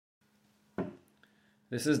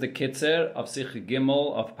This is the Kitzer of Sikh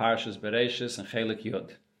Gimel of Parshas Bereshis and Chelik Yud.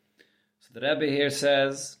 So the Rebbe here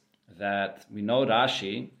says that we know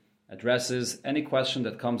Rashi addresses any question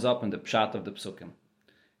that comes up in the Pshat of the Psukim.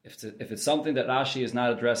 If it's something that Rashi is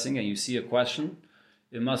not addressing and you see a question,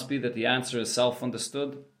 it must be that the answer is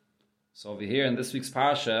self-understood. So over here in this week's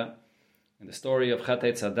Parsha, in the story of Chet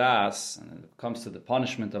Eitz Hadas, and it comes to the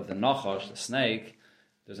punishment of the Nachash, the snake,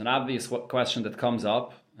 there's an obvious question that comes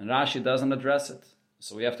up, and Rashi doesn't address it.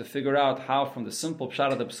 So we have to figure out how, from the simple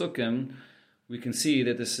Pshat of the Psukim, we can see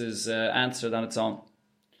that this is answered on its own.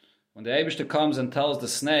 When the Eibishter comes and tells the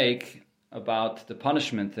snake about the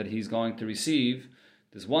punishment that he's going to receive,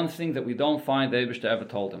 there's one thing that we don't find the Eibishter ever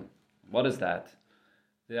told him. What is that?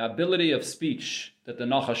 The ability of speech that the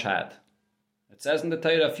Nachash had. It says in the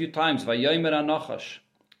Torah a few times, Vayomer HaNachash.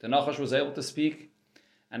 The Nachash was able to speak,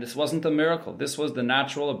 and this wasn't a miracle. This was the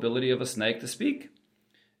natural ability of a snake to speak.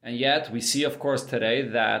 And yet, we see, of course, today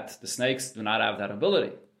that the snakes do not have that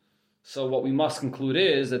ability. So what we must conclude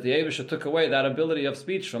is that the Eibishter took away that ability of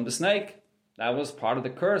speech from the snake. That was part of the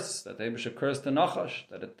curse, that the Eibishter cursed the Nachash,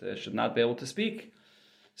 that it should not be able to speak.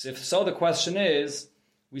 So if so, the question is,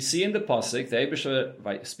 we see in the Pasuk, the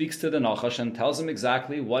Eibishter speaks to the Nachash and tells him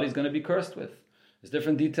exactly what he's going to be cursed with. There's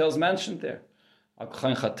different details mentioned there. There's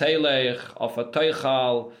all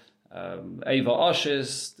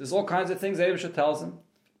kinds of things the Eibishter tells him.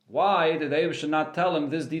 Why did the Eibishter not tell him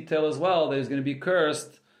this detail as well, that he's going to be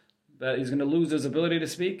cursed, that he's going to lose his ability to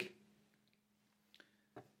speak?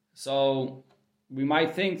 So we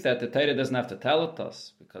might think that the Torah doesn't have to tell it to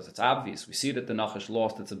us, because it's obvious. We see that the Nachash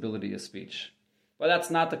lost its ability of speech. But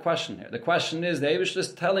that's not the question here. The question is, the Eibishter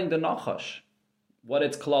is telling the Nachash what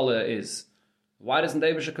its klala is. Why doesn't the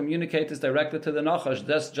Eibishter communicate this directly to the Nachash,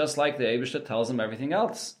 just like the Eibishter tells him everything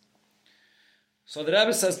else? So the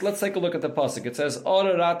Rebbe says, let's take a look at the pasuk. It says,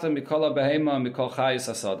 Orarata mikola behema mikol chayis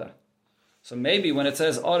asada. So maybe when it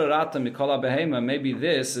says Orarata mikola behema, maybe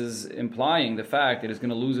this is implying the fact that he's going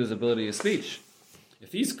to lose his ability of speech.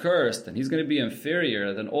 If he's cursed and he's going to be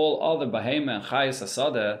inferior than all other behema and chayis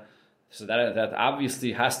asada, so that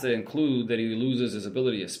obviously has to include that he loses his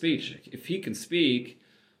ability of speech. If he can speak,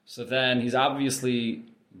 so then he's obviously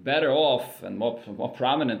better off and more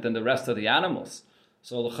prominent than the rest of the animals.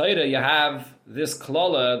 So l'chayra, you have this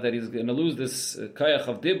klala that he's going to lose this koyach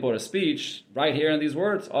of dibur, speech, right here in these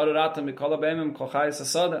words. Orarata mikola behemim kol chayis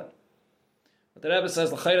asada. But the Rebbe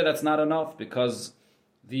says l'chayra, that's not enough, because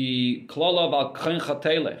the klala of al koin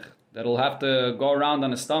chatelech that'll have to go around on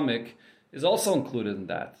his stomach is also included in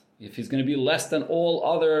that. If he's going to be less than all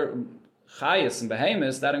other chayis and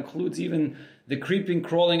behemoths, that includes even the creeping,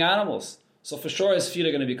 crawling animals. So for sure his feet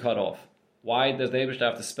are going to be cut off. Why does the Eibishter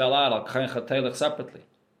have to spell out al-kain chatelech separately?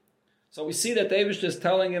 So we see that the Eibishter is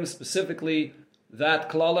telling him specifically that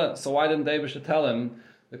klala. So why didn't the Eibishter tell him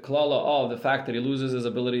the klala of the fact that he loses his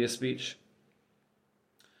ability of speech?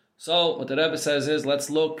 So what the Rebbe says is, let's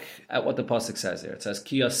look at what the pasuk says here. It says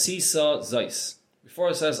ki asisa zeis. Before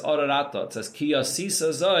it says orarata, it says ki asisa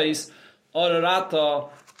zeis orarata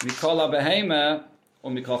mikola behema or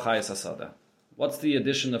mikol chayis asada. What's the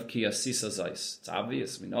addition of ki asisa zeis? It's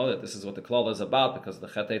obvious. We know that this is what the klala is about because of the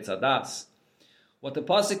Chet Eitz Hadas. What the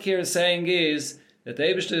pasuk here is saying is that the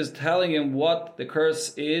Eibishter is telling him what the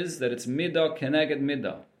curse is, that it's midah keneged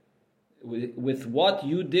midah. With what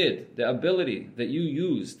you did, the ability that you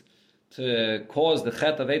used to cause the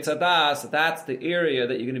Chet of Eitz Hadas, that's the area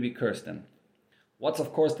that you're going to be cursed in. What's,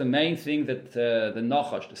 of course, the main thing that the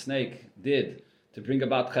Nachash, the snake, did to bring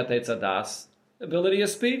about Chet Eitz Hadas? Ability of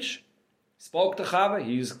speech. Spoke to Chava,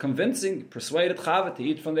 he's convincing, persuaded Chava to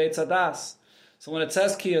eat from the Eitz Hadas. So when it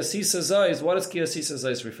says Ki Asisa Zeis, what is Ki Asisa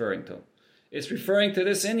Zeis referring to? It's referring to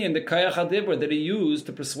this Indian, the Kayach HaDibur, that he used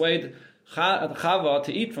to persuade Chava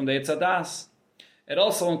to eat from the Eitz Hadas. It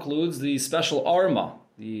also includes the special arma,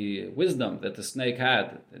 the wisdom that the snake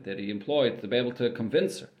had, that he employed to be able to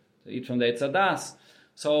convince her to eat from the Eitz Hadas.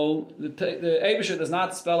 So the Eibishter does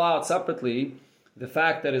not spell out separately the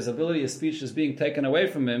fact that his ability of speech is being taken away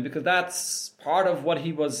from him, because that's part of what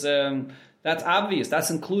he was, that's obvious. That's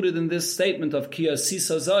included in this statement of Ki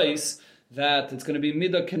Asisa Zeis, that it's going to be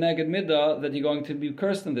midah keneged midah, that you're going to be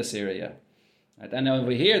cursed in this area. Right? And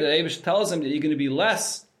over here, the Eibishter tells him that you're going to be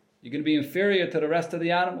less, you're going to be inferior to the rest of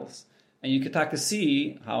the animals. And you can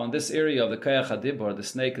see how in this area of the Kayach HaDibur, the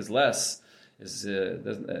snake is less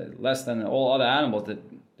than all other animals, that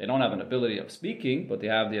they don't have an ability of speaking, but they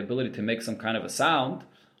have the ability to make some kind of a sound,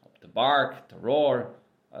 to bark, to roar.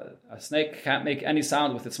 A snake can't make any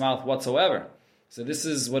sound with its mouth whatsoever. So this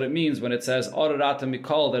is what it means when it says Orarata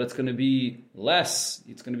Mikol, that it's going to be less,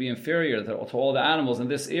 it's going to be inferior to all the animals in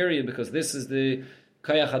this area, because this is the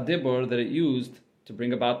Kayach HaDibur that it used to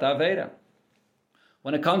bring about the Aveda.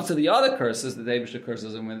 When it comes to the other curses, the Eibishter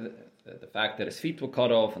curses him with the fact that his feet were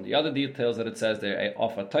cut off and the other details that it says there,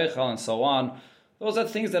 off a teichel and so on, those are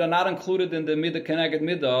things that are not included in the midah keneged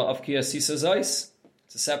midah of kiyasisa zois.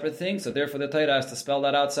 It's a separate thing, so therefore the Torah has to spell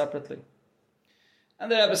that out separately.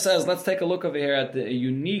 And the Rebbe says, let's take a look over here at the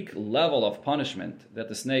unique level of punishment that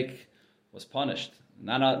the snake was punished.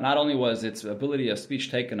 Not only was its ability of speech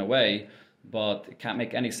taken away, but it can't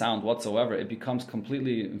make any sound whatsoever. It becomes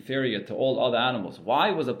completely inferior to all other animals. Why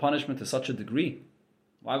was the punishment to such a degree?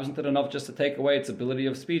 Why wasn't it enough just to take away its ability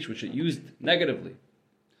of speech, which it used negatively?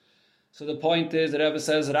 So the point is, the Rebbe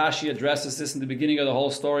says, Rashi addresses this in the beginning of the whole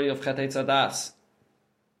story of Chet Eitzadas.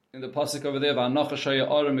 In the pasuk over there,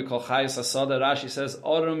 Rashi says,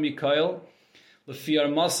 Orum Mikael, Lefi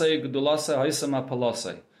Armasei Gdulasei Haisam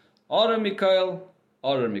HaPalasei.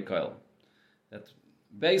 Orum Mikael. That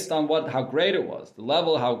based on how great it was, the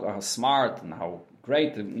level, how smart and how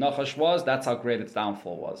great the Nachash was, that's how great its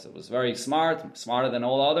downfall was. It was very smart, smarter than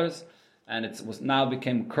all others, and it was now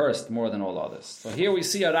became cursed more than all others. So here we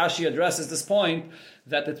see how Rashi addresses this point,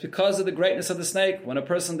 that it's because of the greatness of the snake. When a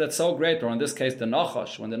person that's so great, or in this case the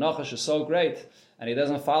Nachash, when the Nachash is so great, and he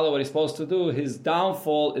doesn't follow what he's supposed to do, his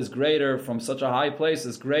downfall is greater from such a high place,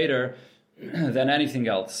 is greater than anything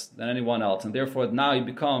else, than anyone else. And therefore now he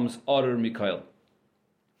becomes Orur Mikael.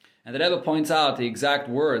 And the Rebbe points out the exact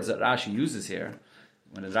words that Rashi uses here,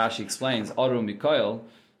 when Rashi explains Orur Mikael,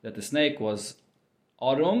 that the snake was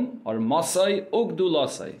Arum, or Masai,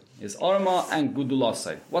 Ugdulasai. Is Arma and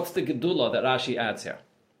Gudulasai. What's the Gedula that Rashi adds here?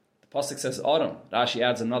 The pasuk says Arum. Rashi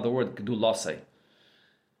adds another word, Gudulasai.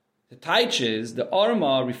 The Taich is, the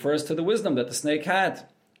Arma refers to the wisdom that the snake had.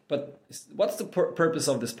 But what's the purpose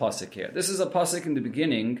of this pasuk here? This is a pasuk in the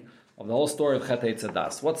beginning of the whole story of Chet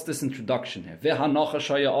Eitzadas. What's this introduction here?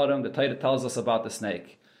 The Torah tells us about the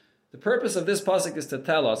snake. The purpose of this pasuk is to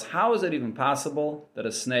tell us, how is it even possible that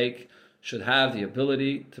a snake should have the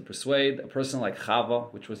ability to persuade a person like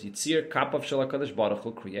Chava, which was Yitzir Kapav Shel HaKadosh Baruch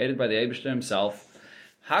Hu, created by the Eibishter himself.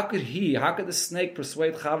 How could the snake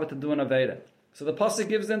persuade Chava to do an Aveda? So the pasuk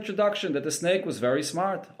gives the introduction that the snake was very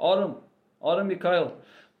smart. Adam Mikael.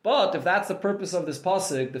 But if that's the purpose of this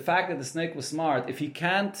pasuk, the fact that the snake was smart, if he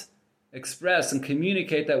can't express and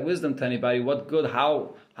communicate that wisdom to anybody, what good,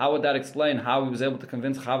 how would that explain how he was able to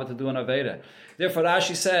convince Chava to do an Aveda? Therefore,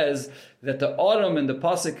 Rashi says that the Arum in the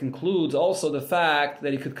pasuk includes also the fact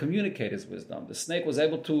that he could communicate his wisdom. The snake was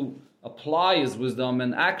able to apply his wisdom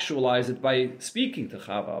and actualize it by speaking to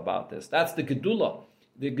Chava about this. That's the Gedula.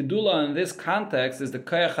 The Gedula in this context is the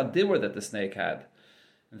Koyach HaDibur that the snake had.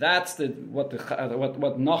 That's what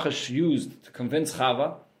Nachash used to convince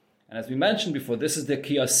Chava. And as we mentioned before, this is the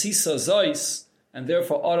Kiyasisa Zois, and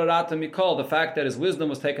therefore Orarata Mikol, the fact that his wisdom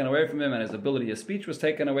was taken away from him and his ability of speech was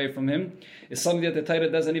taken away from him, is something that the Torah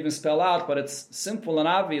doesn't even spell out, but it's simple and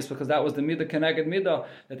obvious because that was the Midah Keneged Midah,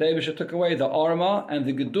 that the Eibishter took away the Arma and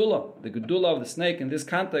the Gedula. The Gedula of the snake in this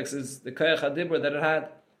context is the Koyach HaDibur that it had.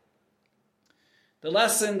 The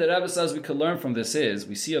lesson that Rebbe says we could learn from this is,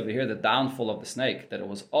 we see over here the downfall of the snake, that it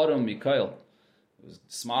was Arum Mikael. It was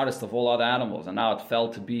the smartest of all other animals, and now it fell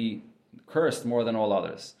to be cursed more than all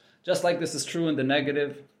others. Just like this is true in the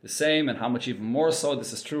negative, the same, and how much even more so,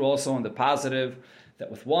 this is true also in the positive,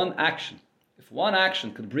 that with one action, if one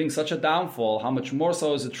action could bring such a downfall, how much more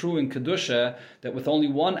so is it true in Kedusha, that with only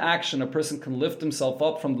one action a person can lift himself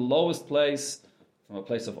up from the lowest place, from a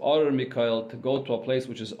place of Orur Mikael, to go to a place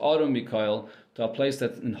which is Arum Mikael, to a place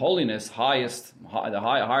that's in holiness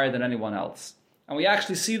higher than anyone else. And we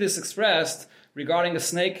actually see this expressed regarding a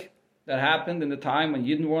snake that happened in the time when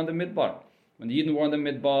Yidden were in the Midbar. When the Yidden were in the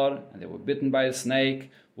Midbar and they were bitten by a snake,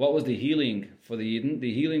 what was the healing for the Yidden?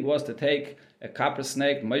 The healing was to take a copper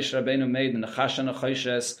snake, Moshe Rabbeinu made in the Chashan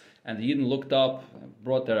HaChoshes, and the Yidden looked up,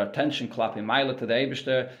 brought their attention, Klapi Maila, to the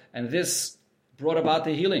Eibishter, and this brought about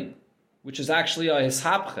the healing, which is actually a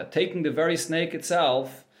Hishapcha, taking the very snake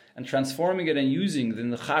itself and transforming it and using it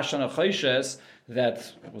in the Chashan HaChoshes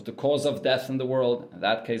that was the cause of death in the world, in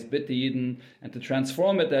that case bit the Yidden, and to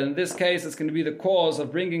transform it, and in this case it's going to be the cause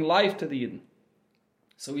of bringing life to the Yidden.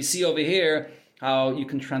 So we see over here how you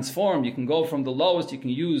can transform, you can go from the lowest, you can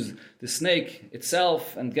use the snake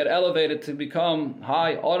itself and get elevated to become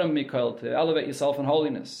high, Arum Mikael, to elevate yourself in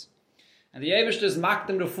holiness. And the Eibishter is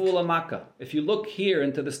Makdim Refuah Makkah. If you look here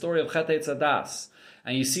into the story of Chet Eitzadas,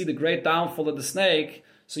 and you see the great downfall of the snake,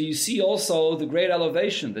 so you see also the great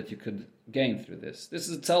elevation that you could gain through this. This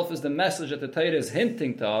itself is the message that the Torah is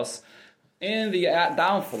hinting to us in the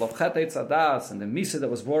downfall of Chet Eitzadas and the Misa that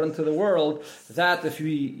was brought into the world, that if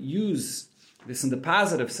we use this in the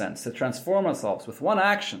positive sense to transform ourselves with one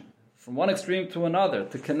action, from one extreme to another,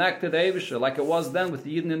 to connect to the Eibusher, like it was then with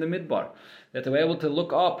the Yidden in the Midbar, that they were able to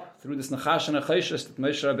look up through this Nachash and Achoshes that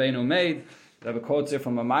Moshe Rabbeinu made. Rabbi quotes here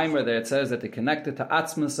from a Maimer there, it says that they connected to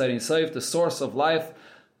Atzman Serin Soif, the source of life,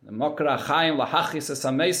 the Mokra Chaim Lahachis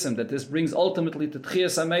Amesim, that this brings ultimately to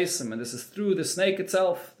Tchias Amesim, and this is through the snake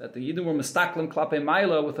itself, that the Yidden were Mistaklim Klape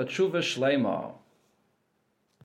Maila with a Tshuva Shlema.